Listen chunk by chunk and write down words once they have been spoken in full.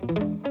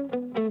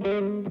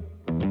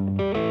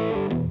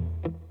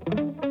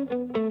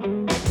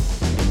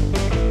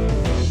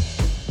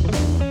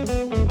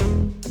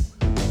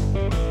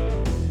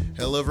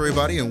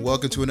everybody, and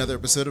welcome to another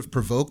episode of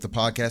Provoke, the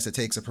podcast that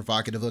takes a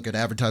provocative look at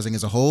advertising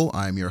as a whole.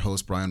 I'm your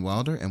host, Brian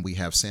Wilder, and we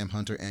have Sam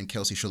Hunter and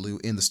Kelsey Shalou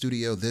in the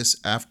studio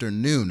this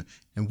afternoon.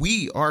 And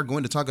we are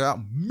going to talk about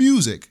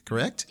music,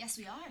 correct? Yes,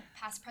 we are.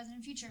 Past, present,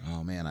 and future.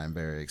 Oh, man, I'm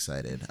very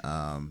excited.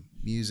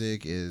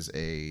 Music is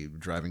a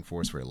driving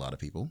force for a lot of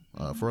people,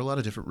 for a lot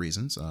of different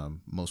reasons.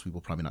 Most people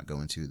probably not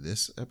go into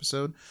this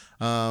episode.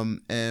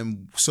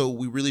 And so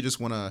we really just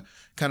want to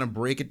kind of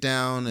break it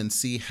down and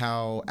see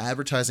how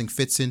advertising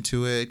fits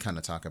into it, kind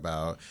of talk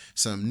about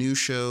some new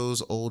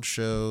shows, old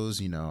shows.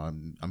 You know,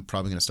 I'm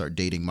probably going to start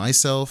dating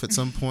myself at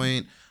some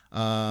point.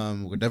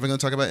 We're definitely going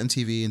to talk about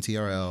MTV and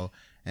TRL.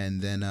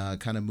 And then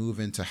kind of move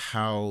into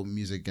how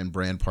music and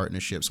brand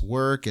partnerships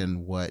work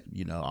and what,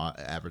 you know,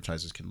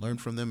 advertisers can learn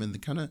from them,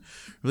 and kind of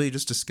really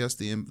just discuss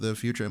the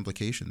future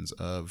implications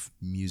of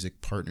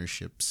music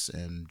partnerships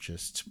and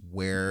just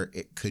where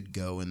it could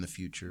go in the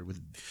future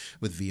with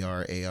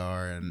VR,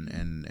 AR,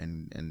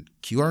 and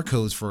QR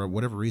codes for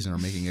whatever reason are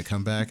making a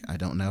comeback. I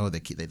don't know. They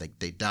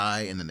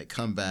die and then they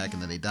come back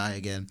and then they die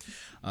again.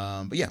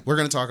 But yeah, we're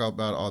going to talk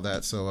about all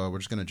that. So we're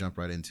just going to jump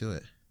right into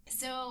it.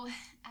 So,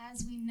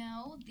 as we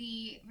know,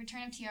 the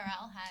return of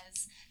TRL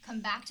has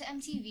come back to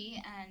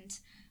MTV, and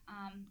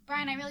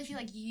Brian, I really feel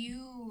like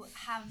you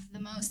have the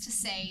most to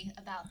say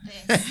about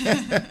this.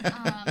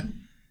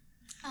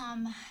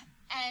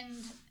 And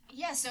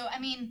yeah, so I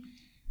mean,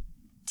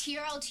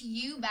 TRL to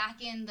you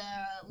back in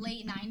the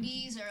late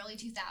 90s, early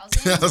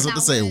 2000s. I was about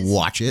to say,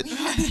 watch it.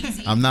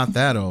 I'm not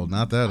that old.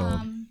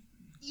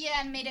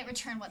 Yeah, and made it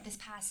return, this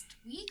past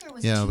week? Or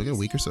was it like a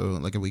week or so,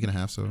 like a week and a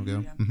half so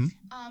ago. Yeah.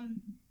 Mm-hmm.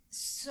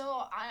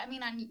 So, I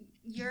mean, on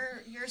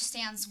your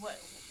stance, what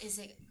is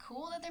it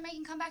cool that they're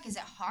making comeback? Is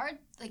it hard?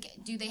 Like,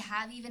 do they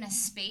have even a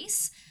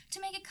space to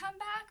make a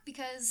comeback?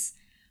 Because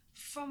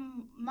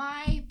from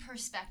my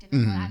perspective,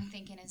 and what I'm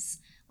thinking is,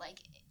 like,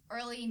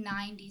 early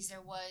 90s,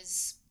 there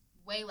was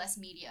way less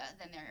media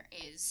than there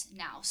is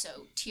now.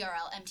 So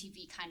TRL,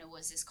 MTV kind of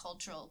was this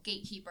cultural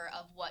gatekeeper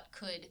of what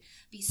could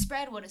be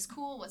spread, what is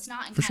cool, what's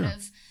not, and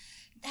of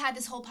had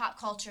this whole pop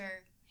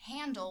culture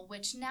handle,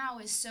 which now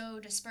is so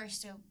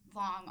dispersed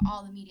along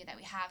all the media that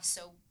we have.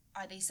 So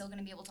are they still going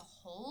to be able to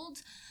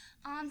hold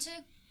onto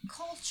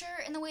culture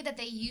in the way that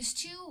they used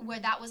to, where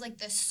that was like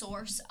the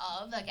source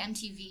of, like,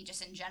 MTV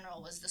just in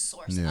general was the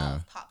source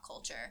of pop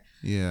culture?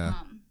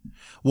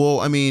 Well,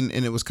 I mean,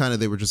 and it was kind of,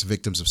 they were just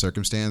victims of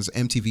circumstance.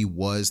 MTV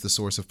was the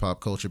source of pop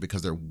culture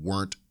because there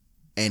weren't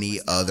any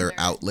other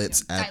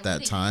outlets at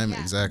that time.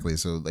 Exactly.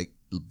 So, like,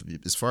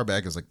 as far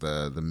back as like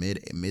the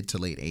mid to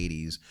late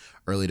 80s,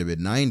 early to mid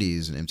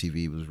 90s, and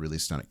MTV was really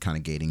kind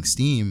of gaining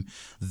steam.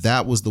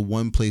 That was the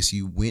one place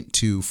you went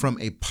to from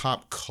a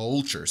pop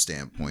culture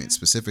standpoint,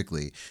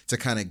 specifically, to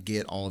kind of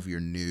get all of your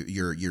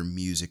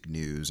music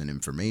news and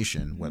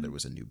information, whether it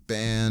was a new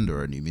band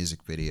or a new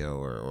music video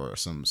or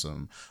some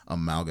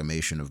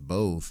amalgamation of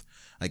both.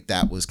 Like,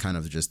 that was kind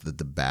of just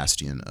the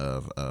bastion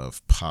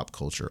of pop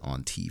culture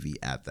on TV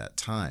at that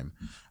time.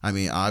 I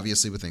mean,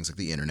 obviously with things like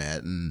the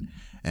internet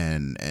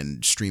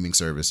and streaming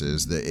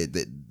services,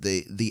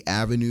 the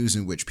avenues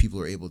in which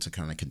people are able to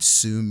kind of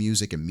consume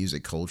music and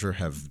music culture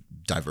have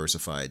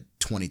diversified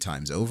 20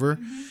 times over.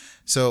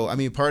 So, I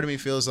mean, part of me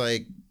feels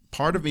like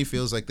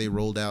they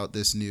rolled out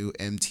this new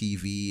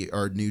MTV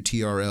or new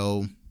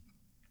TRL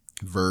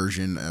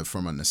version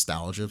from a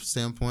nostalgia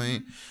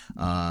standpoint.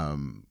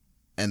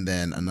 And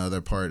then another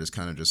part is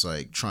kind of just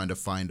like trying to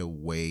find a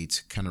way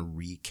to kind of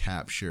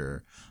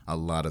recapture a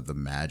lot of the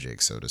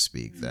magic, so to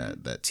speak,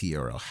 that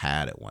TRL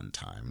had at one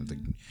time.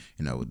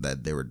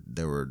 That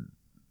there were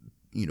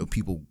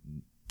people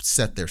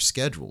set their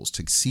schedules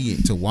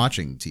to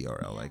watching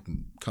TRL, like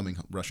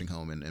rushing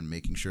home and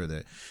making sure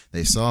that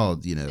they saw,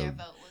 their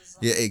vote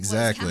was,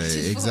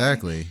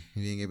 exactly.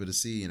 Being able to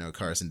see,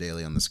 Carson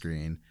Daly on the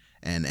screen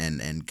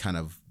and kind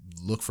of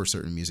look for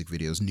certain music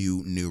videos,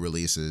 new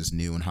releases,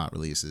 new and hot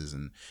releases,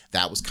 and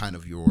that was kind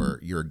of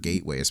your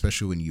gateway,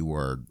 especially when you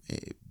were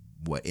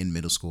in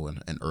middle school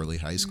and early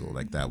high school.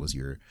 Like, that was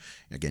your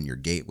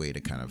gateway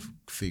to kind of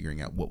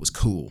figuring out what was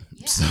cool,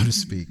 so to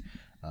speak.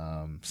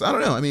 So I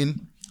don't know. I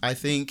mean, I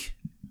think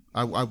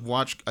I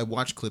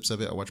watched clips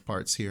of it. I watched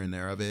parts here and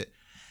there of it.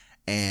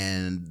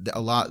 And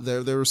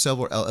there were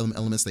several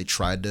elements they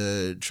tried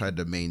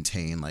to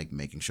maintain, like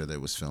making sure that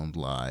it was filmed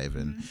live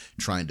and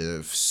trying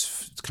to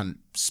kind of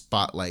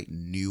spotlight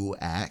new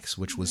acts,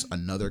 which was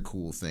another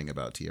cool thing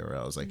about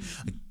TRL. It's like,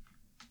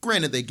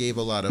 granted, they gave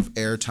a lot of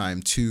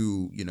airtime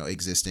to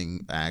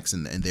existing acts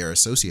and their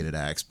associated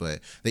acts,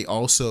 but they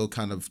also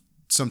kind of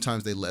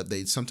sometimes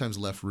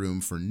left room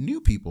for new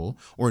people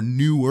or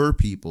newer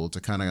people to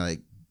kind of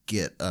like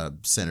get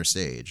center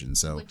stage, and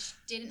so which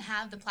didn't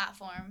have the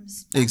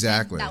platforms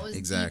exactly. That was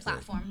the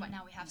platform, but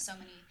now we have so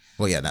many.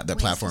 Well, yeah, that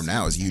platform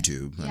now is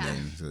YouTube. I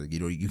mean, so,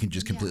 you can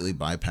just completely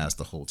bypass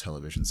the whole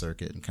television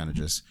circuit and kind of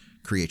just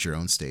create your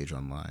own stage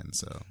online.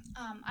 So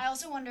I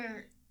also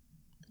wonder,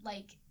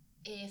 like,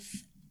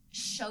 if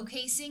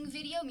showcasing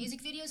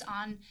music videos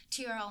on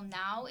TRL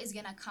now is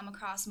gonna come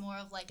across more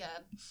of like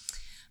a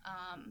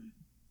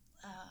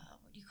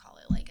what do you call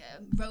it, like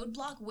a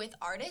roadblock with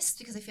artists,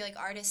 because I feel like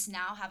artists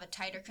now have a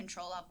tighter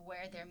control of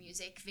where their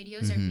music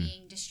videos are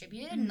being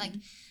distributed. And like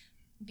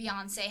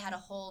Beyonce had a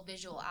whole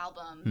visual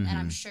album, and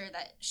I'm sure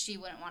that she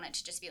wouldn't want it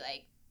to just be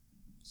like,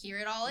 here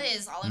it all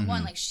is, all in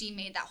one. Like, she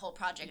made that whole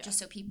project just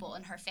so people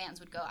and her fans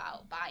would go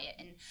out, buy it.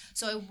 And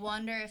so I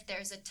wonder if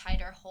there's a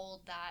tighter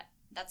hold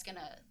that's going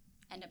to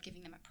end up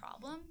giving them a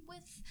problem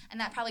with. And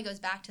that probably goes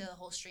back to the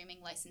whole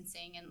streaming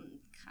licensing and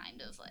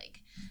kind of,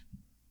 like,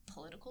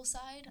 political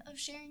side of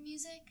sharing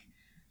music.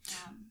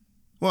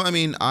 Well, I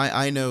mean,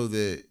 I know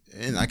that,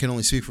 and I can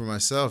only speak for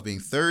myself, being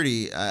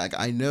 30,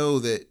 I know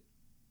that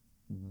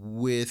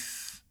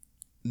with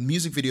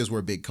music videos were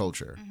a big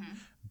culture.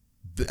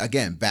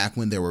 Again, back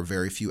when there were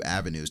very few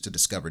avenues to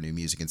discover new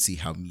music and see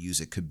how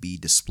music could be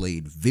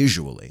displayed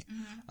visually.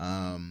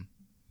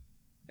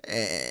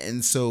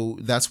 And so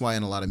that's why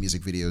in a lot of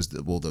music videos,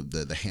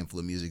 the handful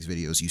of music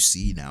videos you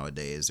see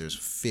nowadays, there's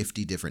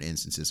 50 different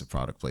instances of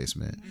product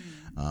placement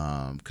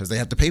because they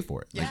have to pay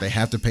for it. Like, they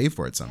have to pay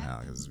for it somehow,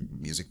 because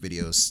music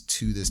videos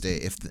to this day,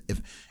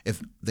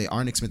 if they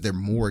aren't expensive, they're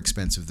more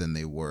expensive than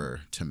they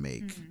were to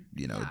make,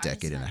 a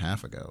decade and a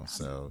half ago.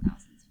 So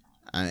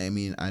I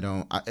mean,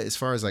 as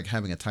far as like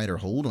having a tighter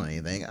hold on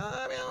anything,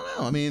 I don't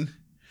know. I mean,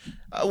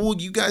 well,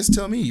 you guys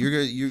tell me.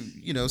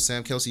 You're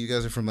Sam, Kelsey, you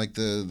guys are from like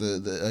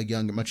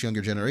the much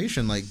younger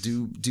generation. Like,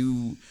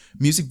 do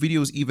music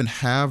videos even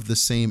have the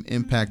same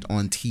impact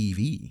on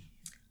TV?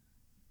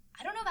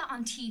 I don't know about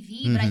on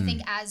TV, but I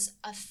think as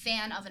a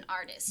fan of an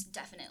artist,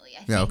 definitely.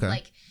 I think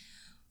like,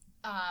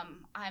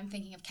 I'm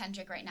thinking of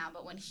Kendrick right now,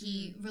 but when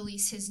he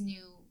released his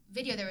new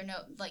video, there were no,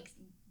 like,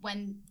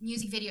 when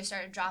music videos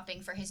started dropping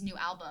for his new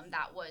album,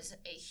 that was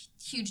a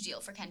huge deal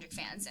for Kendrick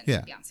fans and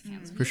Beyonce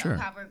fans. For sure.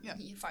 However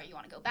far you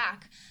want to go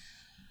back.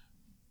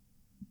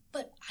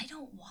 But I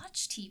don't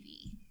watch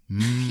TV.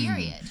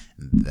 Period.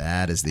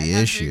 That is the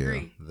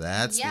issue.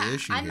 That's the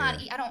issue.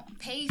 I don't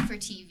pay for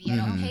TV. I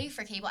don't pay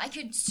for cable. I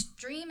could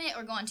stream it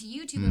or go onto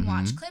YouTube and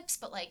watch clips,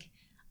 but like,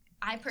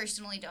 I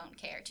personally don't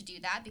care to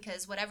do that,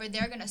 because whatever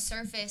they're going to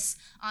surface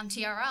on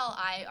TRL,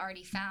 I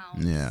already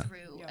found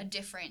through a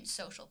different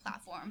social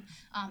platform.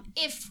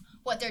 If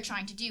what they're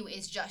trying to do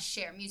is just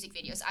share music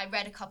videos. I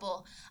read a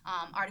couple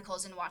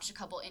articles and watched a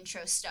couple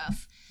intro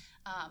stuff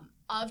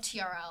of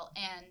TRL,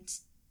 and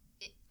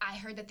I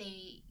heard that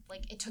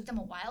it took them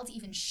a while to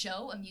even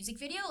show a music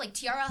video. Like,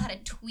 TRL had a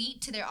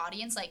tweet to their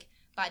audience, like,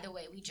 by the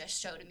way, we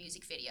just showed a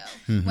music video.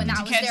 When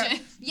that was their...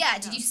 Yeah,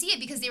 did you see it?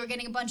 Because they were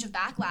getting a bunch of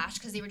backlash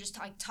because they were just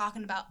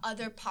talking about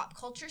other pop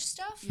culture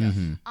stuff.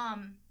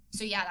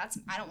 So yeah,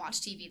 I don't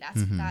watch TV.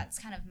 That's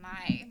kind of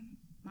my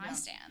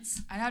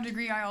stance. I'd have to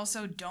agree. I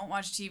also don't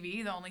watch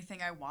TV. The only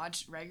thing I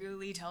watch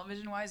regularly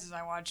television-wise is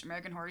I watch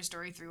American Horror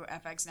Story through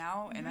FX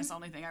Now, and that's the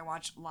only thing I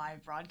watch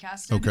live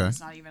broadcasted. Okay.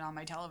 It's not even on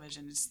my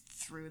television. It's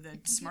through the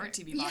smart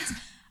TV box.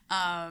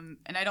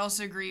 And I'd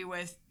also agree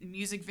with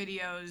music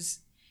videos,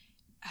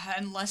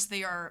 unless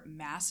they are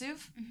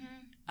massive.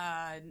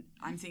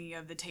 I'm thinking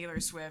of the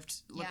Taylor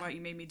Swift Look What You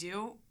Made Me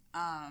Do.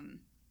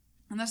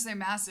 Unless they're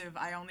massive,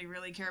 I only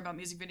really care about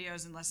music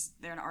videos unless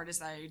they're an artist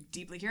that I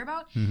deeply care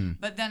about.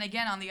 But then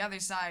again, on the other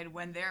side,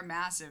 when they're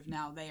massive,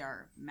 now they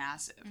are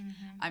massive.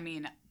 I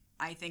mean,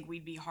 I think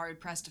we'd be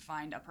hard-pressed to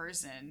find a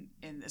person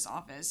in this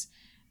office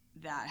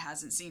that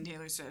hasn't seen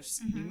Taylor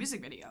Swift's new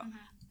music video.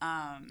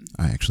 I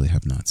actually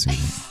have not seen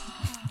it.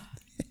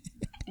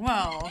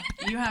 Well,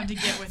 you have to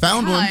get with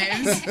Found the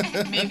times.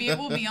 One. Maybe it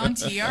will be on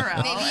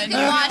TRL. Maybe you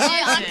can watch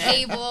it on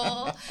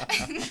cable.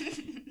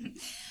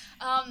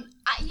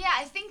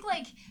 I think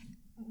like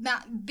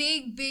not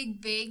big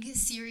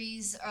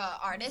series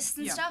artists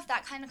and stuff,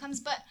 that kind of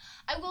comes. But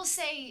I will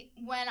say,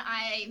 when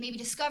I maybe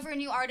discover a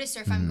new artist,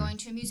 or if I'm going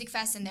to a music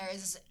fest and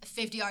there's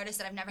 50 artists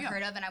that I've never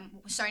heard of and I'm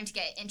starting to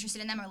get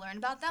interested in them or learn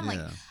about them, like,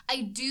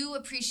 I do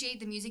appreciate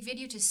the music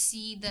video to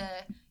see the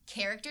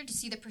character, to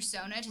see the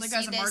persona, to like see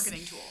as a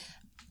marketing tool.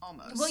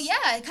 Almost. Well,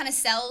 yeah, it kind of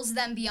sells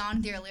them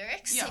beyond their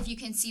lyrics. If you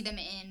can see them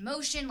in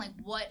motion, like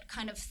what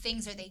kind of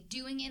things are they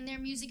doing in their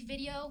music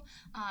video.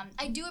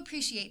 I do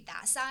appreciate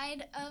that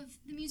side of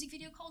the music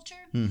video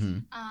culture.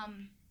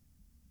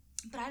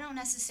 But I don't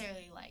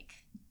necessarily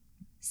like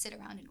sit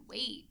around and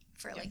wait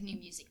for like new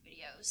music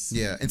videos.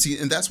 Yeah,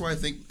 and that's why I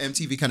think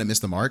MTV kind of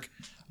missed the mark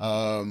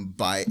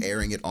by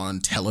airing it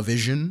on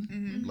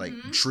television, like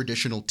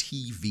traditional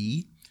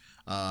TV.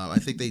 I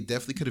think they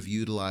definitely could have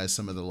utilized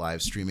some of the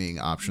live streaming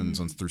options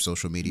through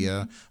social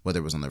media, whether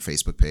it was on their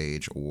Facebook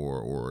page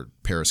or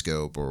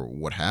Periscope or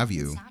what have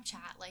you.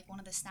 Snapchat, like one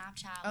of the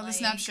Snapchat. Oh, the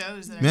Snap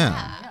shows.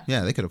 That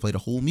yeah, they could have played a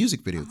whole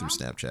music video through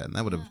Snapchat, and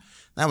that would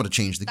have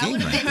changed the game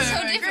right there.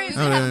 So different.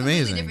 That would have been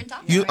amazing.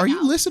 Are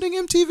you listening,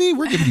 MTV?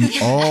 We're giving you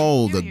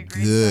all the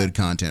good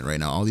content right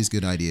now, all these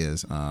good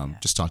ideas.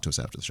 Just talk to us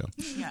after the show.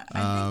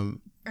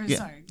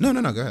 Sorry. No,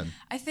 go ahead.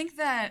 I think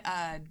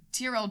that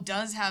TRL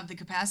does have the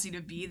capacity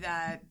to be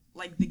that,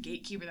 like, the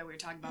gatekeeper that we were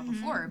talking about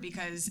before,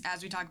 because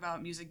as we talk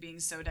about music being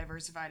so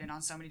diversified and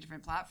on so many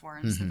different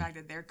platforms, the fact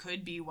that there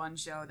could be one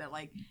show that,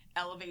 like,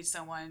 elevates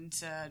someone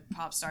to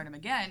pop stardom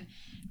again,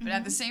 but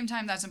at the same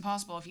time, that's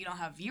impossible if you don't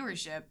have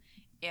viewership.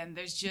 and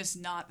there's just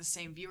not the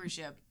same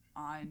viewership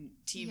on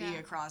TV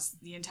across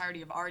the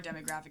entirety of our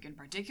demographic in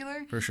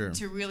particular. For sure.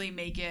 To really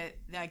make it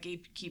that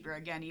gatekeeper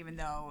again, even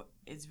though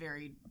it's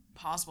very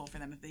possible for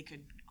them if they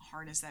could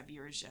harness that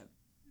viewership.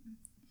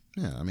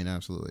 Yeah, I mean,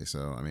 absolutely.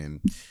 So, I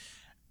mean,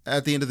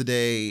 at the end of the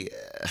day,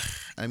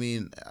 I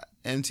mean,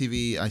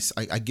 MTV,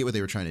 I get what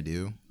they were trying to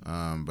do,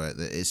 but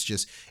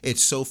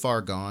it's so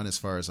far gone as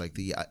far as like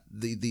the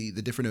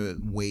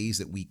different ways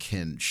that we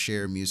can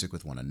share music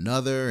with one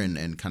another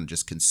and kind of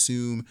just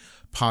consume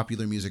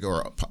popular music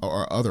or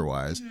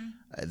otherwise,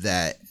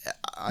 that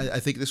I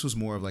think this was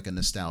more of like a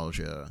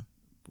nostalgia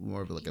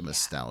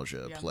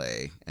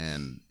play.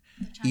 And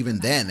even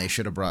then, they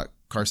should have brought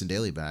Carson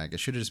Daly back. It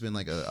should have just been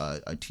like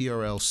a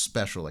TRL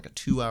special, like a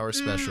 2-hour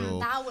special.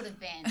 That would have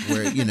been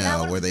where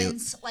where they been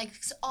like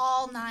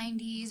all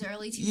 90s,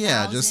 early 2000s.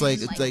 Yeah, just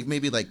like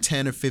maybe like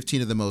 10 or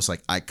 15 of the most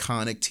like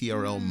iconic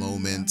TRL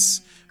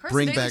moments. Carson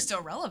Daly's back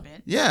still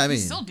relevant. Yeah, I mean,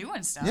 he's still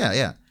doing stuff.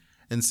 Yeah.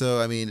 And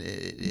so, I mean,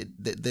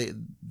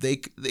 they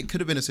could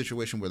have been a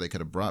situation where they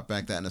could have brought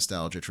back that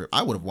nostalgia trip.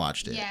 I would have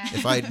watched it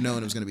if I had known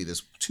it was going to be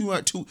this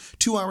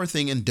two-hour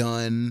thing and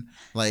done.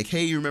 Like,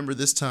 hey, you remember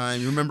this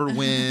time? You remember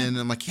when? And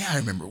I'm like, yeah, I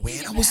remember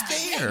when. I was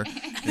there.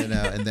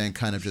 And then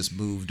kind of just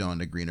moved on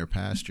to greener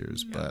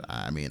pastures. But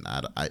I mean,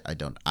 I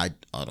don't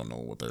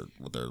know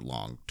what their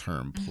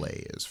long-term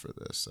play is for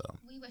this. So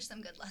we wish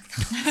them good luck.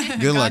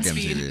 Good luck,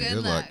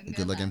 MTV.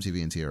 Good luck,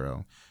 MTV and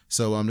TRL.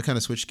 So to kind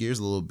of switch gears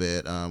a little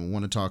bit,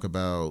 want to talk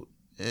about,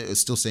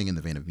 still staying in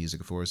the vein of music,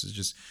 of course, is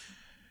just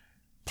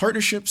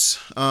partnerships,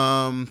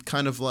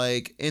 kind of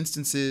like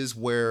instances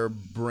where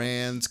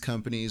brands,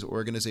 companies,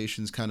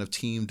 organizations kind of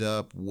teamed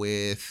up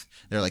with,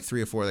 there are like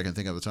 3 or 4 that I can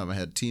think of off the top of my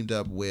head, teamed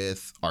up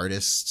with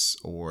artists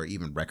or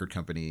even record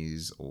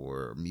companies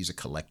or music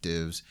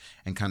collectives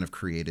and kind of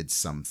created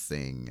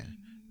something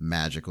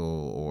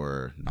magical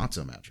or not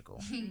so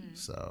magical.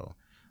 So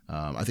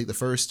I think the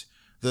first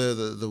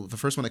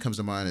one that comes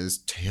to mind is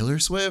Taylor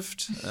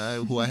Swift,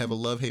 who I have a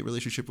love-hate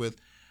relationship with,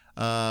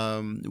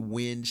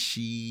 when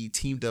she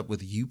teamed up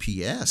with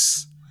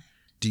UPS.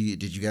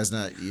 Did you guys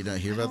not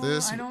hear about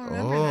this? I don't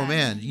remember that.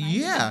 Man,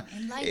 yeah.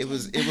 It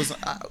was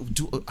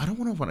I don't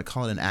want to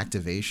call it an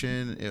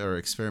activation or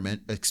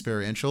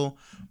experiential,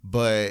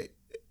 but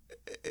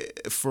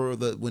for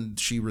when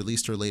she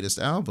released her latest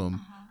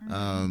album,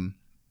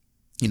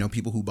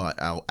 people who bought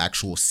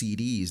actual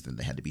CDs, then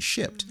they had to be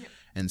shipped. Yep.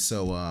 And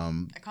so a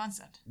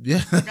concept.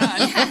 Yeah.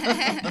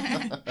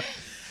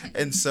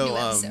 And so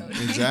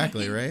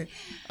exactly, right?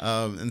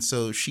 And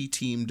so she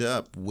teamed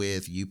up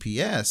with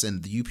UPS,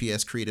 and the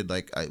UPS created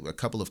like a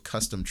couple of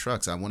custom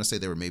trucks. I want to say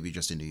they were maybe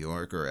just in New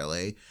York or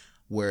LA,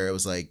 where it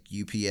was like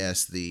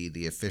UPS,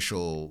 the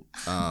official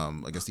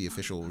the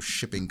official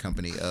shipping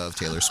company of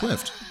Taylor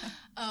Swift.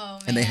 Oh,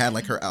 man. And they had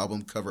like her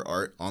album cover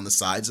art on the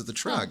sides of the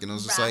truck, and I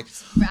was just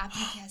rap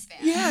UPS fans.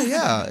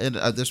 Yeah. And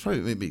there's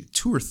probably maybe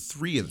 2 or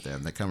 3 of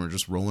them that kind of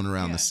just rolling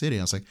around the city.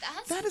 I was like,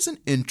 that is an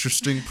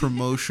interesting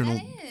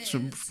promotional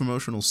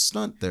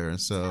stunt there.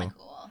 So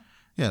cool.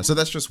 Yeah, so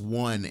that's just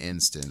one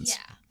instance.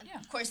 Yeah.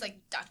 Of course,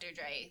 like Dr.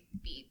 Dre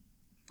beat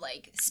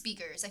like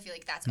speakers. I feel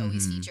like that's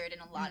always featured in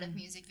a lot of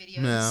music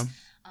videos. Yeah.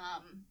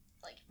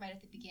 Like right at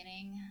the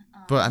beginning.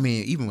 But I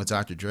mean, even with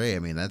Dr. Dre, I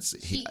mean,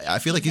 I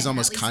feel like he's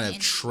almost kind of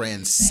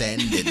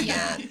transcended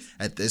that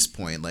at this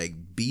point. Like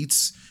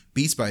Beats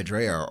by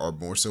Dre are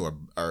more so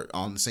are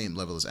on the same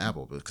level as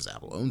Apple, because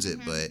Apple owns it,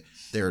 but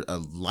they're a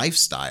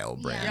lifestyle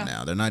brand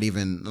now. They're not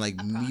even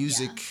like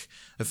music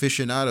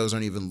aficionados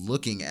aren't even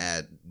looking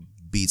at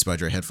Beats by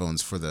Dre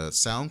headphones for the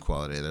sound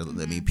quality. I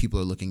mean, people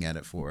are looking at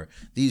it for,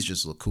 these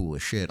just look cool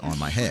as shit on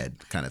my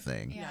head kind of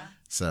thing. Yeah.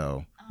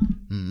 So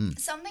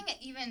something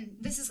even,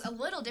 this is a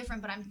little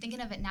different, but I'm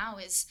thinking of it now,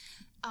 is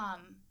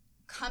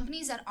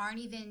companies that aren't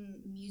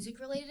even music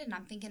related, and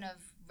I'm thinking of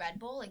Red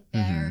Bull, like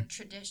their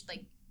tradition,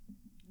 like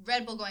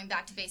Red Bull, going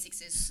back to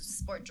basics, is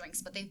sport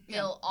drinks, but they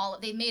built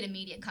they made a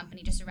media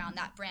company just around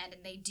that brand,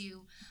 and they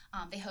do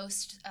they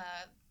host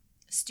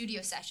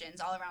studio sessions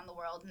all around the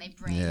world, and they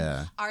bring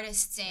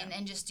artists in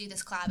and just do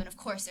this collab. And of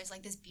course there's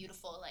like this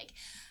beautiful like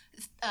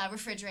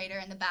refrigerator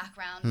in the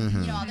background,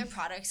 all their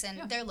products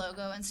and their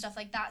logo and stuff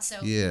like that. So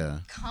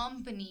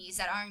companies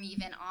that aren't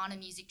even on a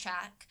music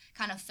track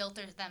kind of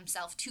filter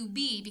themselves to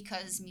be,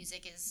 because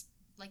music is,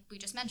 like we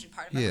just mentioned,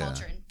 part of our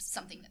culture and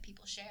something that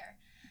people share.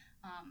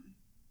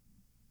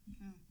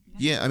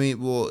 Yeah, I mean,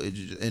 well,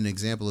 an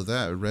example of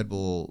that, Red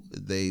Bull,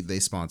 they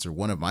sponsor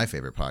one of my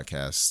favorite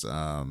podcasts,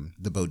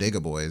 the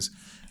Bodega Boys,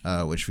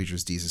 which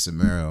features Desus and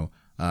Mero,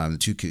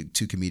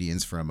 two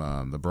comedians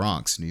from the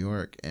Bronx, New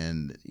York,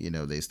 and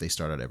they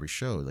start out every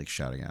show like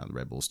shouting out the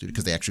Red Bull studio,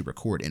 because they actually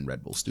record in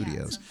Red Bull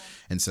studios,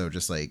 and so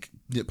just like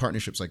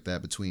partnerships like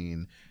that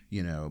between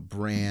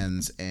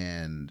brands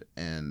and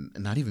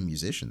not even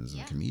musicians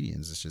and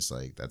comedians, it's just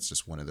like that's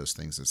just one of those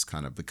things that's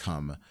kind of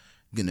become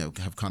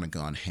have kind of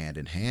gone hand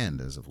in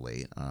hand as of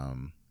late.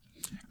 I'm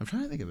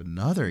trying to think of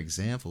another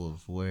example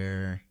of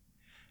where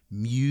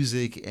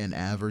music and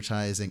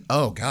advertising.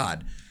 Oh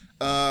God,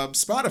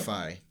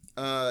 Spotify.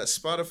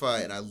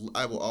 Spotify, and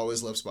I will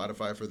always love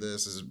Spotify for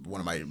this. This is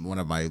one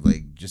of my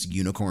like just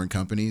unicorn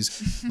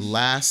companies.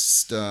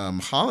 Last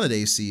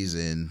holiday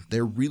season,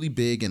 they're really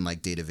big in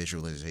like data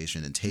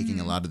visualization and taking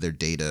a lot of their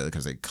data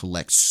because they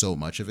collect so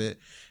much of it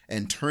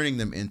and turning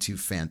them into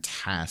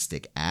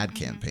fantastic ad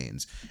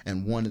campaigns.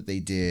 And one that they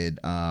did,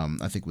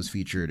 I think, was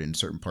featured in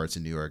certain parts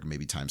of New York,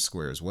 maybe Times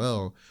Square as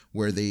well,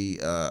 where they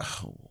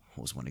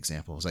what was one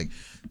example? It was like,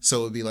 so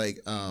it would be like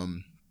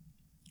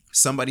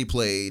somebody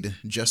played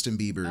Justin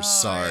Bieber's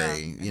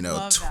Sorry,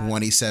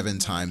 27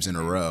 times in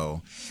a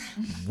row.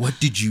 What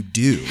did you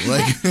do?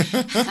 Like,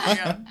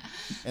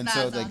 and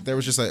so like there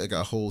was just like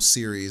a whole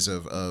series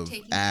of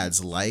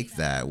ads like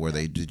that where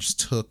they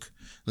just took,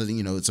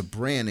 it's a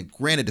brand, and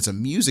granted it's a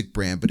music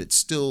brand, but it's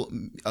still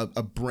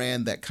a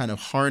brand that kind of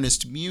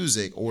harnessed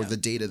music or the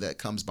data that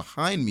comes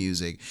behind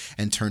music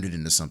and turned it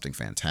into something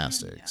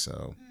fantastic.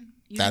 So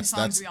using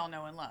songs we all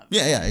know and love.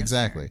 Yeah,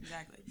 exactly.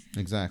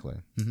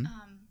 Mm-hmm.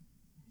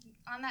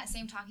 On that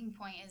same talking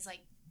point is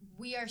like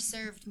we are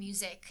served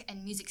music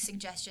and music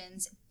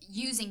suggestions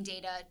using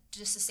data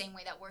just the same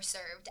way that we're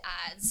served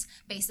ads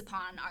based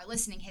upon our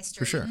listening history,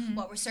 for sure.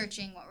 What we're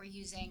searching, what we're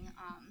using,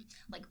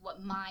 like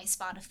what my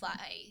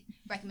Spotify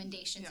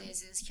recommendations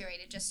is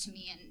curated just to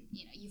me, and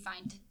you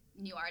find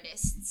new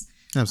artists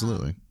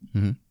Absolutely.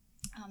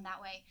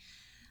 That way,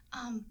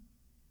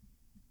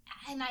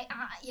 and I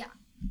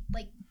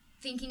like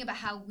thinking about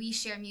how we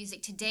share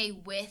music today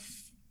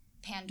with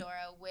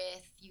Pandora,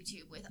 with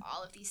YouTube, with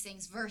all of these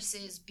things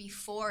versus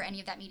before any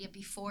of that media,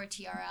 before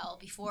TRL,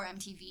 before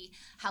MTV,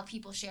 how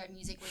people shared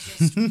music was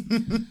just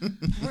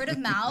word of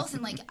mouth.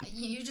 And like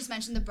you just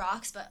mentioned the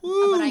Bronx, but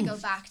I go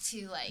back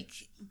to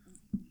like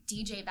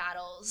DJ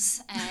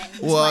battles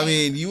and I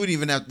mean, you wouldn't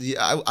even have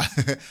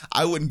to.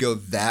 I wouldn't go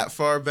that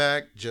far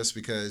back, just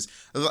because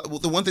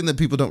the one thing that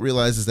people don't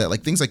realize is that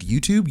like things like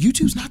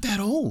YouTube's not that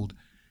old.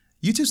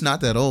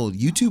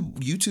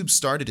 YouTube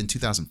started in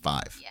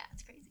 2005. Yeah,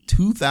 it's crazy.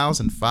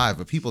 2005,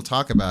 but people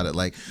talk about it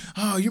like,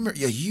 oh, you remember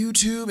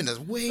YouTube, and that's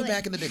way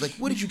back in the day. Like,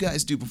 what did you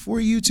guys do before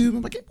YouTube?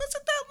 I'm like, it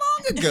wasn't that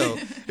long ago.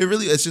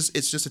 It's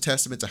just a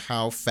testament to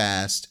how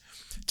fast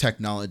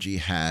technology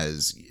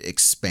has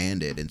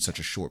expanded in such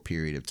a short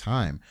period of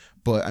time.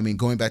 But I mean,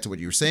 going back to what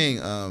you were saying,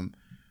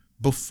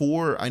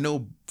 before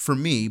YouTube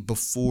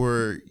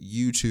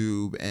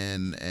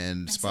and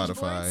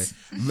Spotify,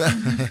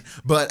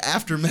 but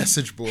after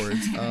message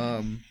boards,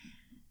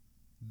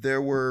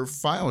 there were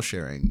file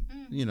sharing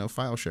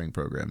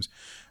programs.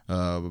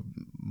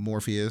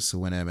 Morpheus,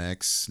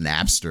 WinMX,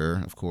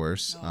 Napster, of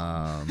course,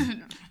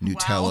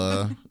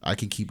 Nutella. Wow. I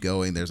can keep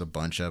going. There's a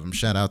bunch of them.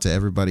 Shout out to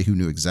everybody who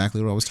knew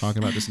exactly what I was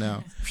talking about just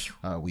now.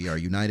 We are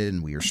united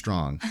and we are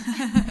strong.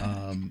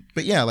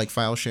 But yeah, like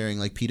file sharing,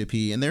 like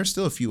P2P, and there's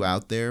still a few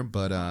out there,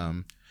 but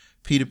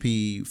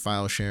P2P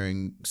file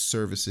sharing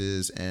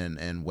services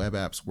and web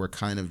apps were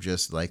kind of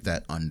just like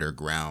that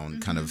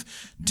underground kind of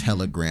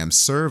Telegram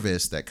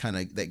service that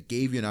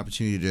gave you an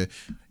opportunity to.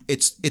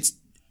 Its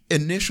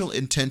initial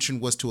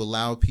intention was to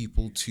allow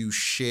people to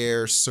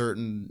share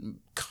certain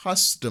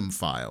custom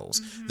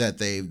files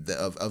that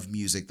of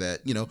music that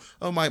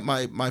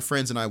my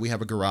friends and I, we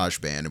have a garage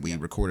band and we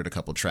recorded a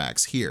couple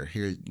tracks. Here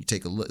you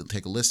take a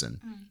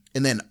listen.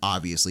 And then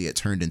obviously it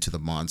turned into the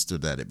monster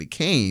that it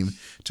became,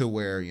 to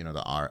where the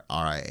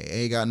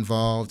RIAA got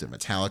involved and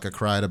Metallica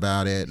cried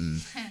about it,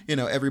 and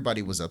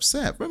everybody was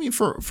upset. I mean,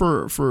 for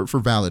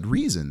valid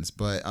reasons,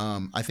 but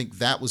I think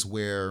that was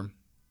where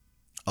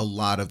a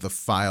lot of the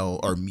file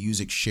or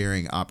music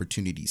sharing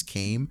opportunities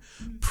came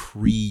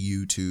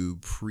pre-YouTube,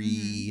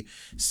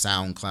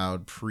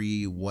 pre-SoundCloud,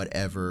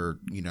 pre-whatever,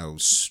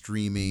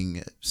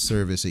 streaming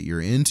service that you're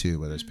into,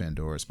 whether it's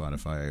Pandora,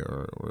 Spotify,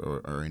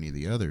 or any of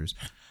the others.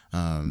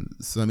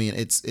 So I mean,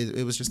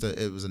 it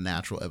was a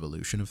natural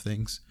evolution of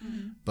things,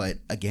 but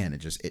again,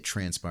 it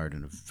transpired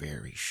in a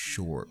very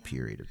short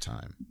period of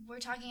time. We're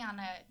talking on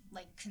a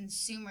like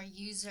consumer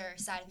user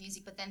side of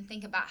music, but then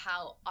think about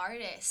how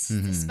artists,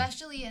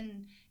 especially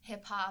in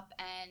hip hop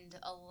and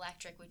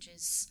electric, which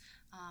is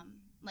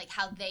like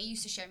how they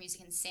used to share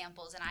music and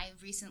samples. And I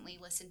recently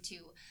listened to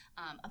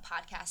a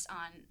podcast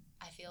on.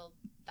 I feel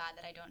bad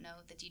that I don't know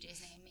the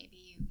DJ's name.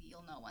 Maybe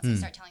you'll know once I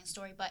start telling the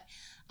story. But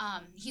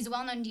he's a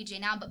well-known DJ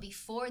now. But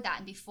before that,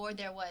 and before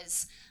there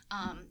was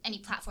any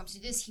platforms to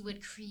do this, he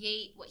would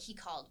create what he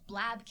called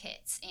blab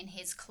kits in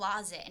his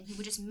closet, and he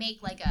would just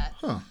make like a,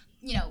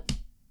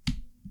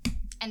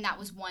 and that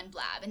was one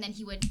blab, and then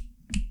he would.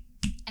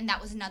 And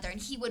that was another.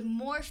 And he would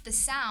morph the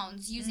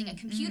sounds using a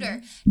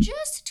computer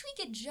just to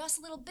tweak it just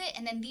a little bit.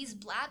 And then these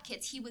blab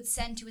kits he would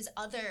send to his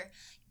other,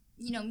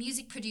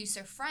 music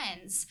producer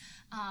friends.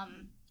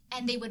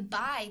 And they would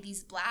buy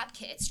these blab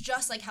kits,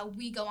 just like how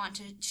we go on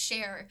to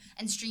share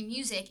and stream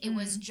music. It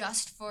was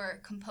just for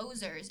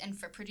composers and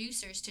for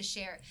producers to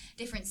share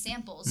different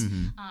samples.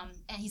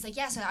 And he's like,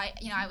 yeah, so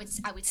I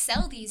would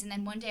sell these, and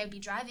then one day I'd be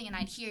driving and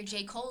I'd hear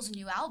J. Cole's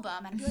new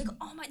album, and I'd be like,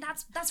 oh my,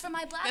 that's from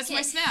my blab kit. That's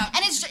my snap.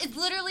 And it's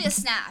literally a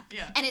snap.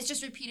 Yeah. And it's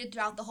just repeated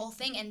throughout the whole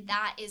thing, and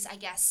that is, I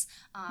guess,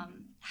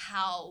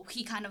 how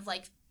he kind of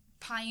like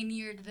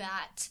pioneered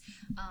that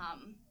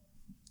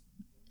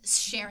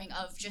sharing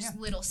of just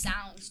little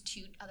sounds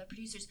to other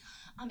producers.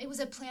 It was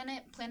a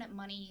Planet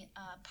Money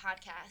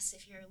podcast.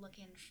 If you're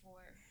looking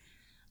for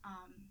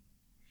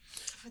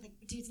the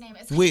dude's name,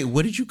 it's wait,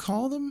 what did you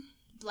call them?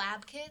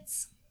 Blab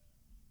Kids.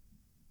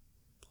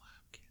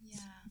 Yeah.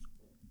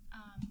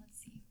 Let's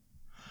see.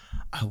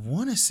 I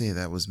want to say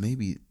that was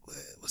maybe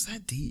it was a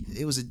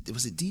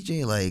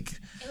DJ like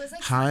It was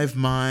like Hive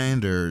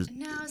Mind or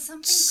no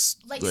something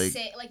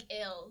like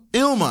ill.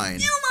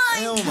 Illmind.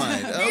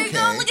 Illmind. Okay. There you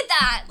go.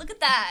 Look at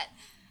that.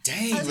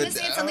 Dang, I was gonna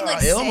say it's something like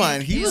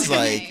Illmind. He was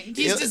like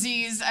he's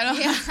diseased. I don't.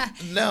 Yeah.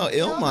 No,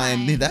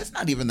 Illmind. That's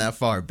not even that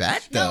far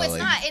back though. No, it's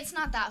not. It's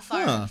not that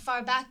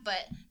far back,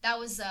 but that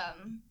was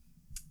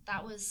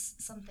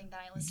something that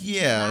I listened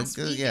to last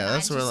week. Yeah,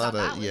 that's where a lot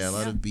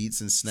of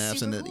beats and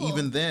snaps, and cool.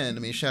 Even then,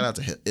 I mean, shout out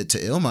to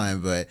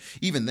Illmind, but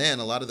even then,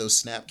 a lot of those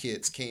snap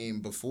kits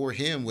came before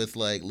him with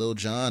like Lil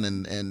Jon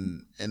and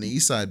the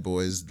East Side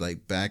Boys,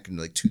 like back in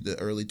like the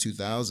early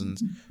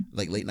 2000s,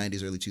 like late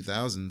 90s, early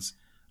 2000s.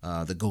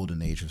 The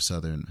golden age of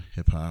Southern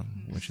hip hop,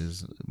 which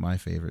is my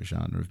favorite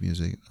genre of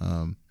music.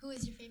 Who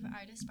is your favorite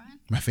artist, Brian?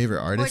 My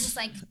favorite artist, or just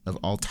like of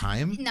all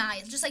time? Nah,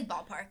 it's just like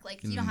ballpark.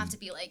 Like you don't have to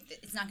be like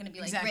it's not going to be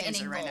like written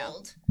in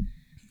gold.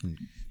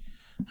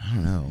 I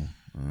don't know.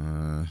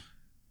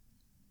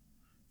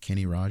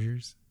 Kenny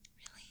Rogers.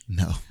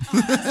 No.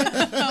 Wait,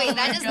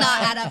 that does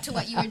not add up to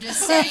what you were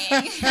just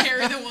saying.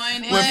 Carry the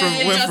one.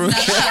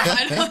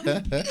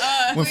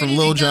 Went from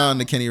Lil Jon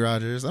to Kenny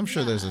Rogers. I'm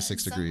sure there's a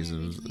 6 degrees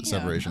of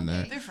separation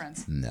there. They're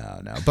friends.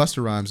 No.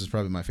 Busta Rhymes is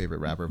probably my favorite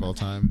rapper of all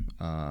time.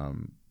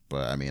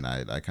 But I mean,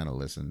 I kind of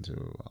listen to.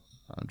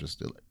 I'm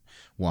just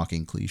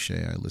walking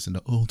cliche. I listen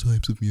to all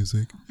types of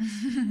music.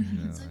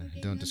 I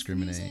don't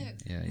discriminate. Music.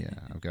 Yeah.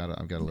 I've got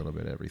a little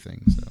bit of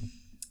everything. So.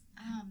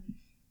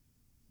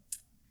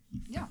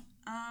 Yeah.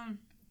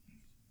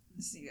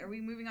 Let's see. Are we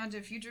moving on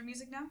to future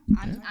music now?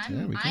 I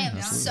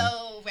am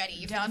so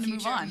ready for the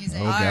future music.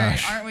 Oh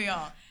gosh, aren't we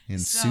all? And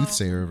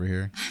soothsayer over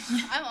here.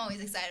 I'm always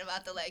excited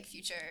about the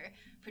future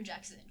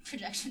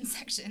projection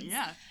sections.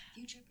 Yeah.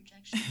 Future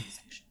projection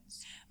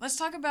sections. Let's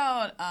talk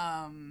about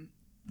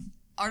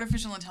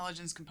artificial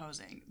intelligence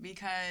composing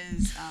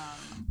because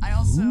I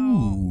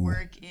also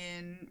work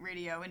in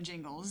radio and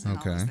jingles and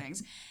all those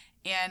things,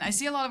 and I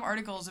see a lot of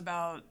articles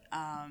about.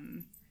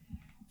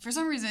 For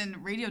some reason,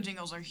 radio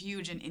jingles are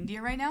huge in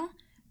India right now,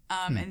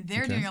 and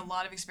they're doing a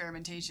lot of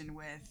experimentation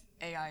with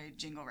AI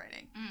jingle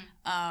writing.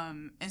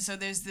 And so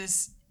there's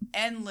this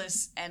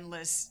endless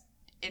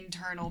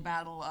internal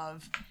battle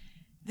of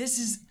this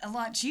is a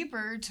lot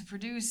cheaper to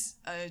produce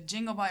a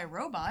jingle by a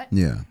robot,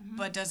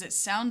 but does it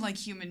sound like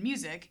human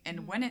music?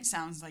 And when it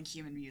sounds like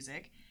human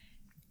music,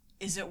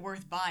 is it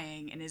worth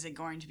buying? And is it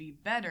going to be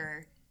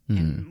better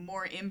and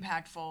more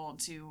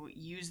impactful to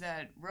use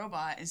that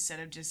robot instead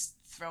of just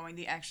throwing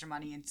the extra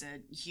money into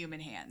human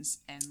hands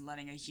and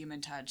letting a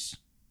human touch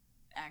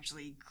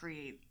actually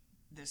create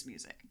this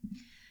music?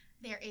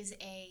 There is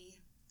a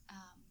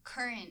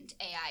current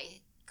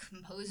AI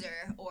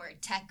composer or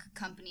tech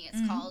company.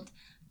 It's called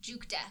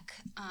Juke Deck,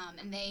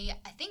 and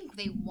I think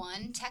they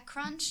won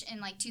TechCrunch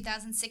in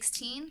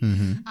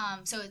 2016.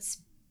 So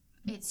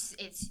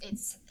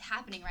it's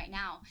happening right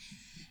now,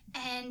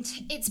 and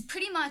it's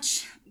pretty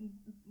much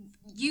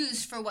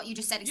used for what you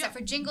just said, except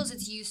for jingles.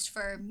 It's used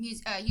for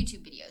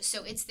YouTube videos.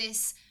 So it's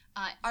this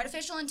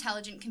artificial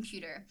intelligent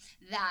computer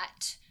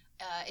that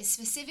is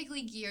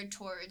specifically geared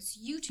towards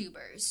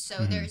YouTubers.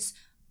 So there's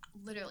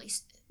literally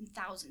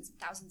thousands and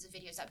thousands of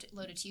videos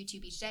uploaded to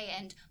YouTube each day,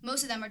 and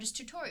most of them are just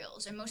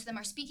tutorials, or most of them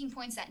are speaking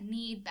points that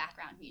need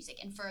background music.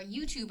 And for a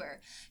YouTuber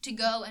to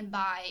go and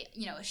buy,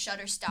 a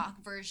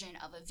Shutterstock version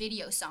of a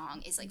video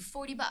song is like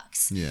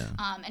 $40. Yeah.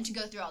 And to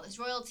go through all this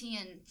royalty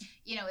and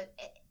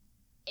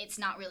it's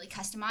not really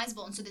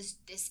customizable. And so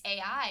this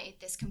AI,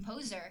 this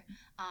composer,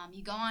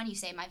 you go on, you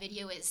say, my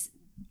video is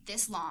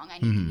this long. I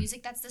need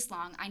music that's this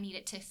long. I need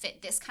it to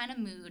fit this kind of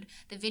mood.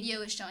 The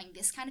video is showing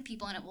this kind of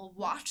people, and it will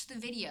watch the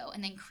video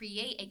and then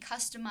create a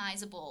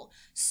customizable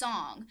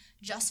song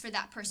just for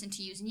that person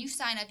to use. And you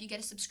sign up, you get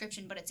a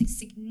subscription, but it's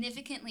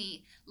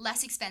significantly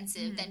less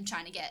expensive than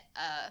trying to get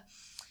a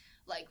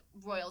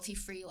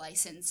royalty-free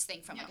license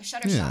thing from a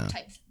Shutterstock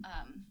type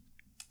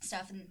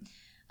stuff. And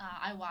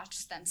I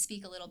watched them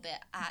speak a little bit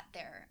at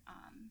their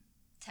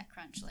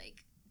TechCrunch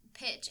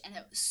pitch, and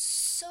it was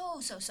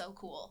so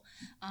cool.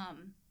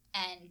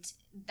 And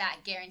that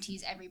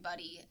guarantees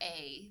everybody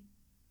a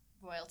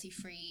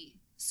royalty-free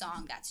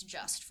song that's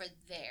just for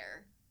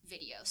their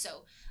video.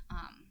 So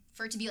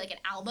for it to be an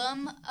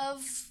album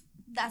of,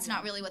 that's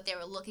not really what they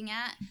were looking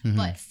at.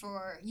 But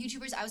for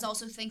YouTubers, I was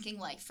also thinking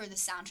for the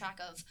soundtrack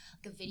of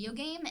a video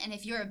game. And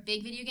if you're a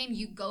big video game,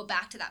 you go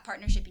back to that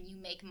partnership and you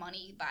make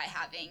money by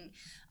having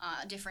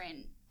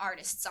different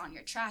artists on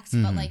your tracks.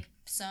 But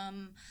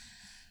some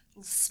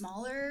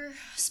smaller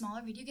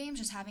video games,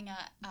 just having a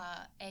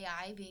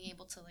AI being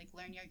able to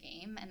learn your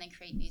game and then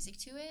create music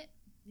to it.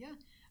 Yeah,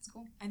 that's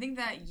cool. I think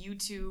that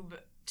YouTube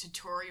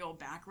tutorial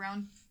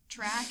background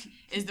track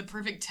is the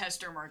perfect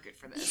tester market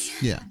for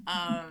this. Yeah.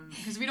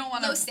 Because we don't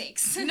want low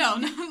stakes. No,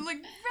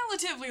 like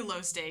relatively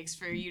low stakes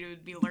for you to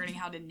be learning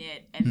how to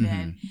knit, and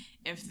then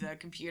if the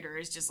computer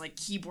is just like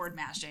keyboard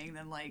mashing,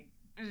 then like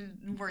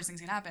worse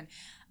things can happen.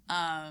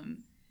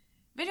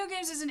 Video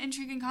games is an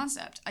intriguing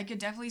concept. I could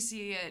definitely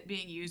see it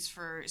being used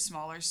for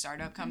smaller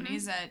startup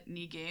companies that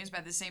need games, but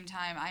at the same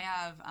time, I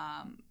have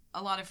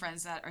a lot of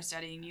friends that are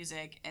studying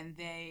music, and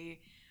they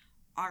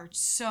are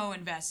so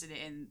invested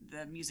in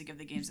the music of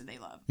the games that they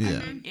love. Yeah.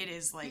 I mean, it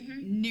is like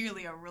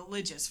nearly a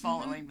religious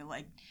following, but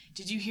like,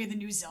 did you hear the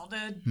new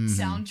Zelda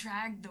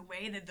soundtrack? The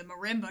way that the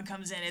marimba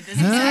comes in at this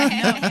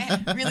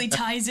exact note really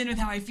ties in with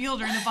how I feel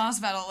during the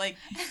boss battle. Like,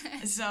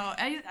 so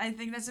I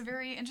think that's a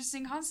very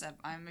interesting concept.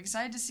 I'm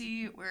excited to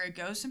see where it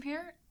goes from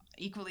here.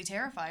 Equally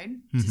terrified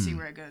to see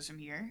where it goes from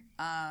here.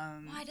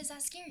 Why does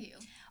that scare you?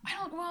 I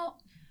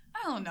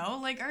don't know.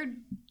 Like,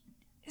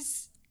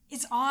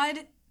 it's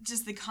odd.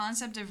 Just the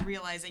concept of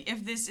realizing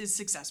if this is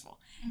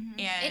successful. And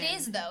it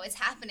is, though. It's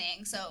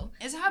happening. So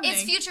it's happening.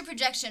 It's future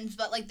projections,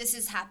 but like this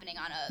is happening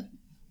on a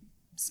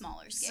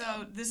smaller scale.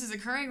 So this is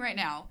occurring right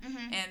now,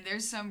 and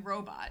there's some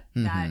robot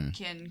that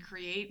can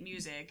create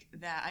music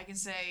that I can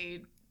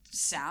say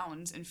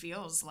sounds and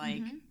feels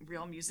like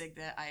real music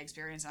that I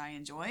experience and I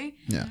enjoy.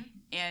 Yeah.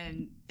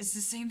 And it's the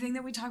same thing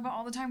that we talk about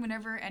all the time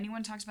whenever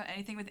anyone talks about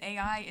anything with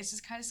AI. It's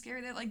just kind of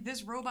scary that like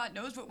this robot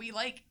knows what we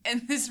like,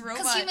 and this robot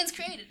because humans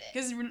created it.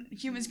 Because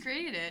humans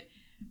created it,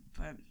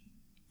 but.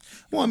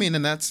 Well, I mean,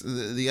 and that's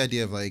the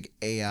idea of like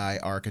AI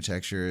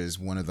architecture is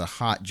one of the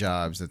hot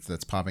jobs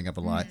that's popping up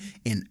a lot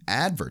in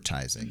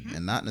advertising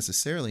and not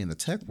necessarily in the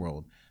tech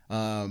world.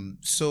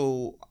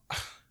 So,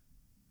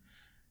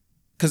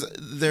 because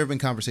there have been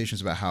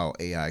conversations about how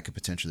AI could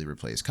potentially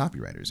replace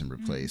copywriters and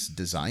replace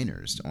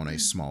designers on a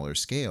smaller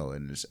scale,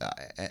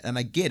 and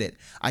I get it.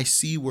 I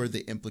see where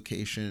the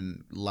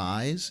implication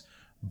lies.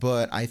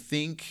 But I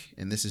think,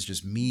 and this is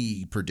just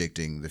me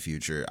predicting the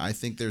future, I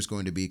think there's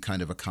going to be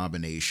kind of a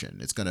combination.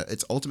 It's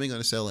ultimately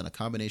going to sell in a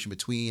combination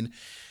between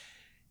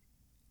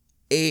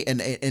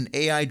an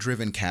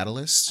AI-driven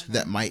catalyst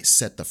that might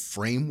set the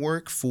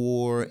framework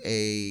for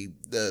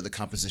the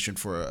composition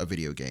for a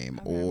video game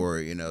or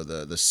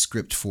the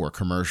script for a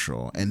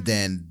commercial, and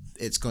then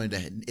it's going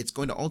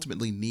to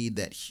ultimately need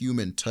that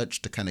human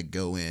touch to kind of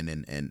go in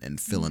and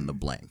fill in the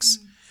blanks.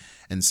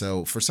 And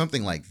so for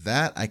something like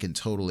that, I can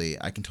totally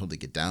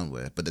get down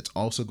with, but it's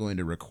also going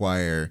to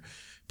require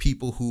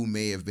people who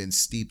may have been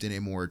steeped in a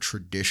more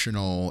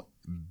traditional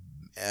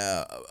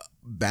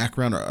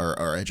background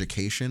or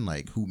education,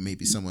 like who may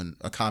be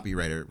a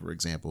copywriter, for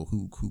example,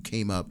 who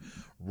came up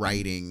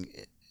writing,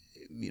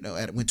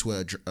 went to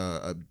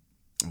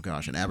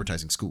an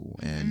advertising school,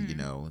 and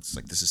it's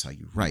like, this is how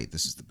you write,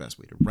 this is the best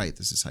way to write,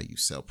 this is how you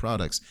sell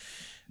products.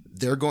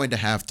 They're going to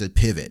have to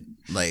pivot,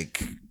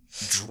 like,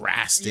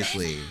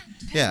 drastically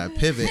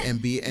pivot and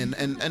be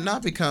and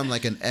not become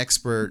like an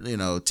expert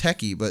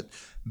techie, but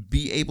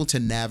be able to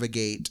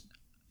navigate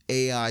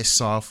AI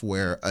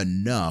software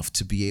enough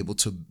to be able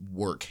to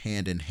work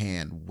hand in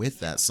hand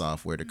with that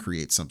software to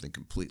create something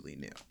completely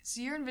new.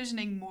 So you're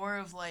envisioning more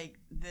of like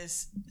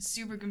this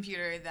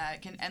supercomputer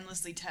that can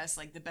endlessly test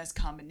like the best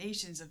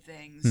combinations of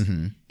things,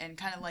 and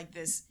kind of like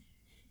this,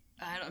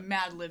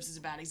 Mad Libs is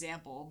a bad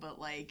example, but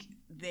like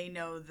they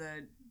know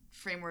the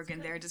framework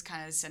and they're just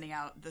kind of sending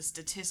out the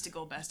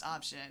statistical best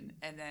option,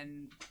 and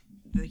then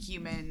the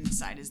human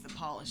side is the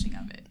polishing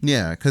of it.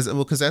 Yeah, because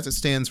as it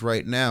stands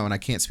right now, and I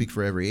can't speak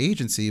for every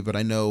agency, but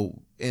I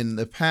know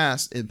in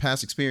past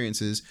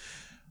experiences,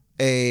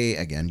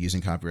 again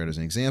using copyright as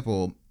an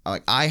example,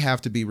 like I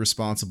have to be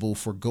responsible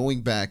for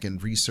going back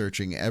and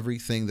researching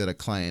everything that a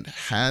client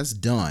has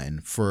done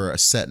for a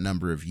set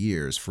number of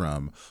years,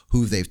 from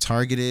who they've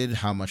targeted,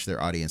 how much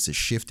their audience has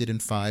shifted in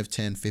 5,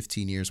 10,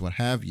 15 years, what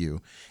have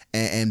you,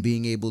 and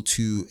being able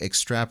to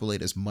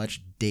extrapolate as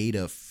much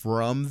data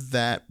from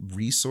that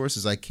resource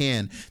as I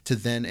can to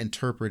then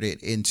interpret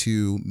it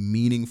into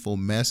meaningful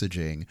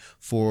messaging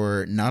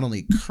for not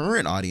only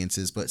current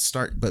audiences, but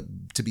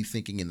to be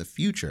thinking in the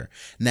future.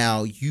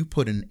 Now, you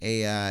put an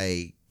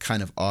AI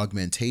kind of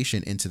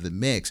augmentation into the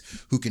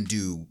mix who can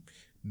do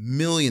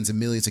millions and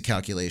millions of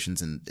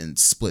calculations in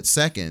split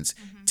seconds,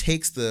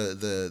 takes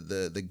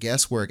the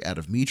guesswork out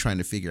of me trying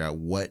to figure out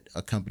what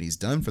a company's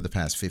done for the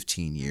past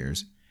 15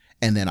 years.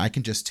 And then I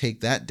can just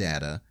take that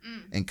data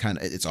and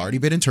it's already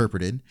been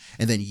interpreted,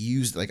 and then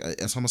use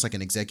it's almost like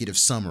an executive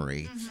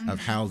summary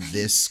of how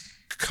this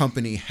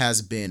company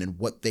has been and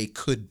what they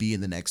could be in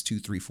the next 2,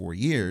 3, 4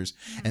 years.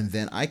 And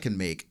then I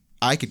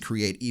could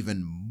create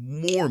even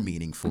more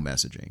meaningful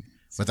messaging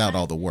without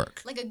all the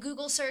work. Like a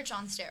Google search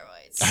on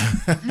steroids.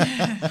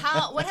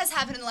 What has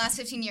happened in the last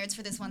 15 years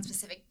for this one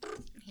specific?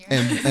 Here.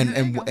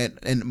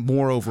 And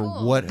moreover,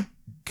 cool. what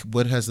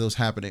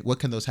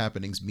can those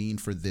happenings mean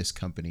for this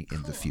company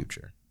in the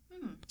future?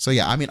 So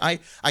yeah, I mean, I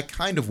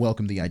kind of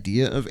welcome the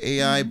idea of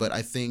AI, but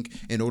I think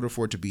in order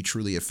for it to be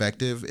truly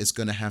effective, it's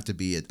going to have to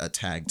be a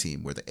tag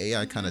team where the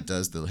AI kind of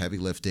does the heavy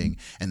lifting,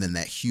 and then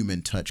that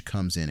human touch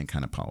comes in and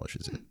kind of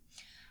polishes it.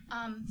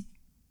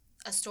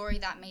 a story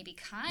that maybe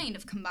kind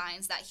of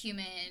combines that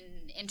human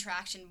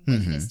interaction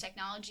with this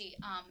technology,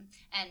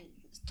 and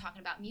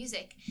talking about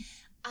music.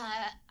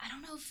 I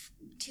don't know if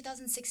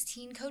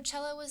 2016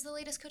 Coachella was the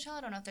latest Coachella.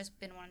 I don't know if there's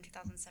been one in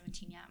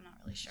 2017 yet. I'm not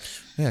really sure.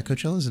 Yeah,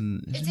 Coachella's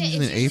It's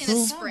in April?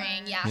 in the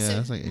spring, yeah. Yeah, So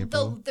it's like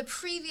April. The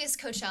previous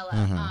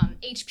Coachella,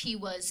 HP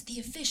was the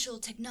official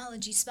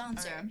technology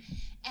sponsor. Okay.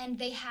 And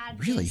they had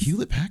Really?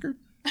 Hewlett-Packard?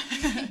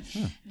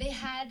 They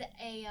had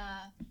a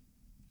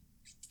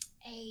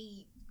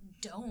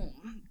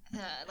dome,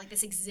 like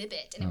this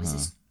exhibit, and it was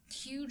this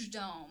huge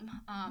dome,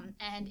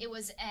 and it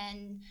was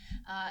an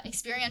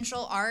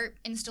experiential art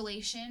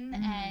installation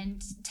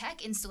and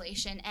tech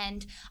installation,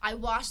 and I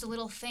watched a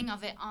little thing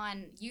of it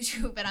on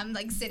YouTube, and I'm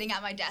like sitting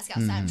at my desk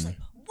outside, I'm just like,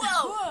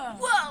 whoa.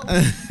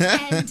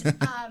 And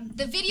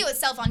the video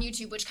itself on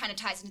YouTube, which kind of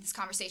ties into this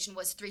conversation,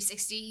 was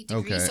 360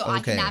 degrees, so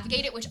I can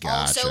navigate it, which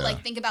also,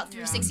 like, think about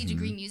 360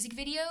 degree music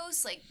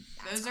videos, like,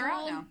 that's those are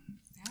out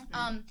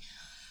now.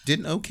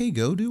 Didn't OK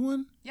Go do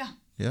one? Yeah.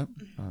 Yep.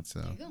 Thought so.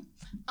 There you go.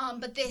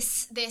 But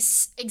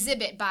this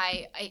exhibit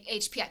by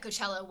HP at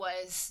Coachella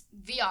was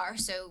VR,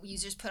 so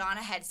users put on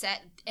a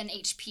headset, an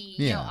HP,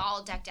 you know,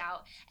 all decked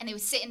out, and they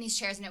would sit in these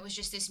chairs, and it was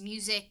just this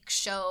music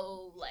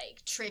show,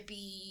 like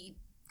trippy,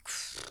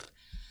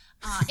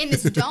 in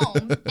this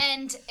dome,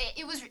 and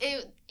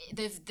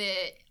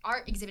the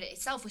art exhibit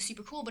itself was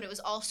super cool, but it was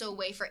also a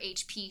way for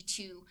HP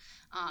to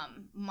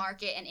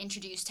market and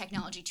introduce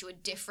technology to a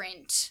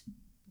different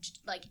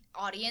like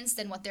audience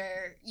than what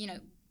they're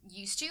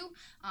used to,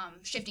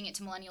 shifting it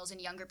to millennials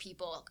and younger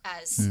people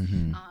as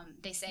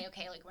they say,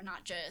 okay, like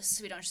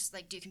we don't just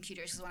like do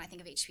computers, because when I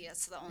think of HP,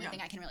 that's the only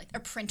thing I can really, or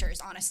printers,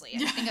 honestly.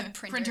 I think of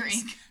printers. Printer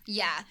ink.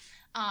 Yeah.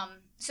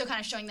 So kind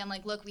of showing them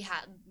like, look,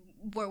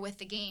 we're with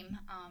the game.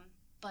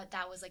 But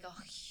that was like a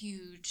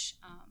huge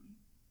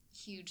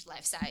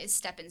life-size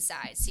step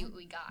inside, see what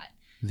we got.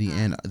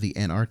 The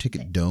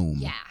Antarctic Dome.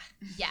 Yeah.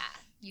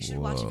 You should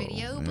watch a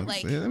video, but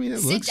like, it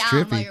sit down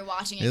trippy. while you're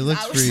watching it. It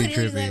looks pretty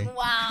trippy. Like,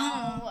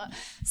 wow,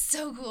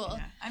 so cool.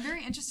 Yeah. I'm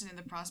very interested in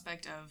the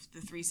prospect of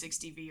the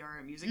 360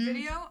 VR music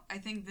video. I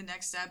think the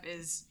next step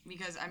is,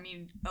 because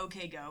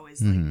OK Go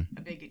is like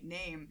a big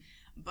name,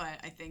 but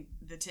I think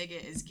the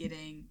ticket is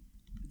getting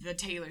the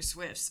Taylor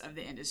Swifts of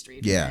the industry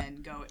to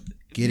then go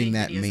getting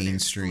that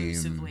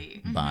mainstream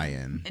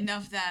buy-in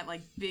enough that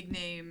like big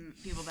name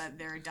people that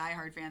they're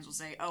diehard fans will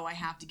say, oh, I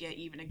have to get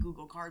even a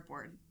Google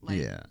Cardboard.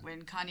 Like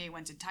when Kanye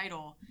went to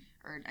Tidal,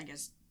 or I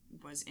guess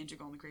was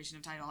integral in the creation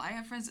of Tidal, I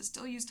have friends that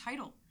still use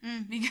Tidal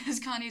because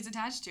Kanye's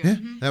attached to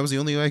it. That was the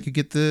only way I could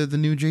get the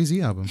new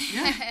Jay-Z album.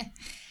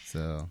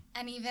 So,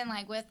 and even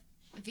like with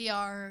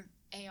VR,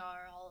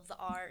 AR, all of the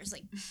R's,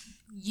 like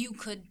you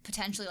could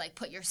potentially like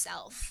put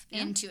yourself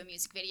into a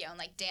music video and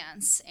like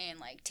dance in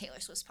like Taylor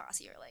Swift's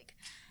Posse, or like,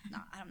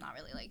 I'm not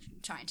really like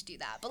trying to do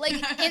that, but like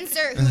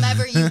insert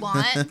whomever you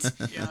want.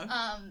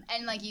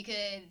 And like you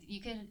could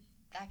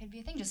that could be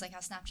a thing, just like how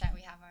Snapchat,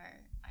 we have our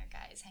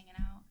guys hanging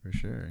out. For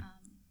sure.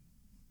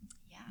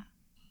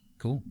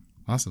 Cool.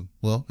 Awesome.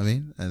 Well, I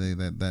think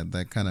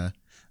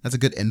that's a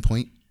good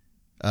endpoint.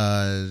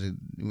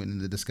 In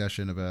the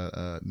discussion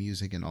about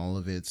music and all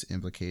of its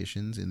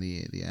implications in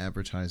the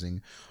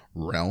advertising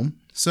realm.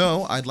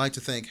 So I'd like to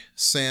thank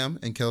Sam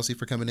and Kelsey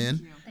for coming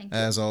in,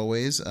 as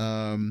always,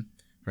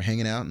 for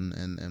hanging out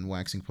and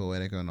waxing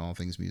poetic on all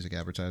things music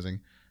advertising.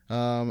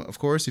 Of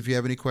course, if you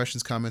have any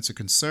questions, comments, or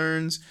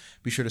concerns,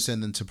 be sure to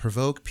send them to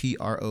Provoke,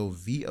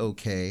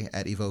 PROVOK,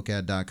 at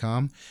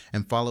evokead.com,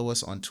 and follow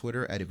us on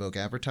Twitter at Evoke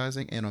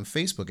Advertising and on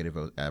Facebook at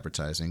Evoke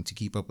Advertising to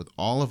keep up with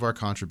all of our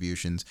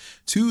contributions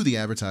to the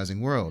advertising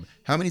world.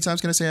 How many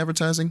times can I say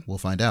advertising? We'll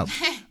find out.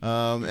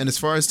 And as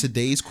far as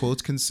today's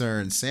quote's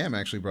concerned, Sam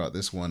actually brought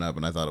this one up,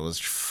 and I thought it was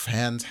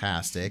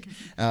fantastic.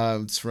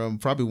 It's from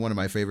probably one of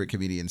my favorite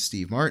comedians,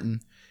 Steve Martin.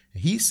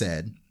 He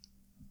said,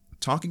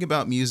 talking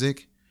about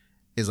music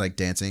is like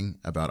dancing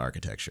about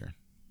architecture.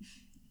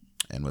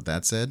 And with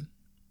that said,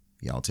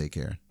 y'all take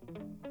care.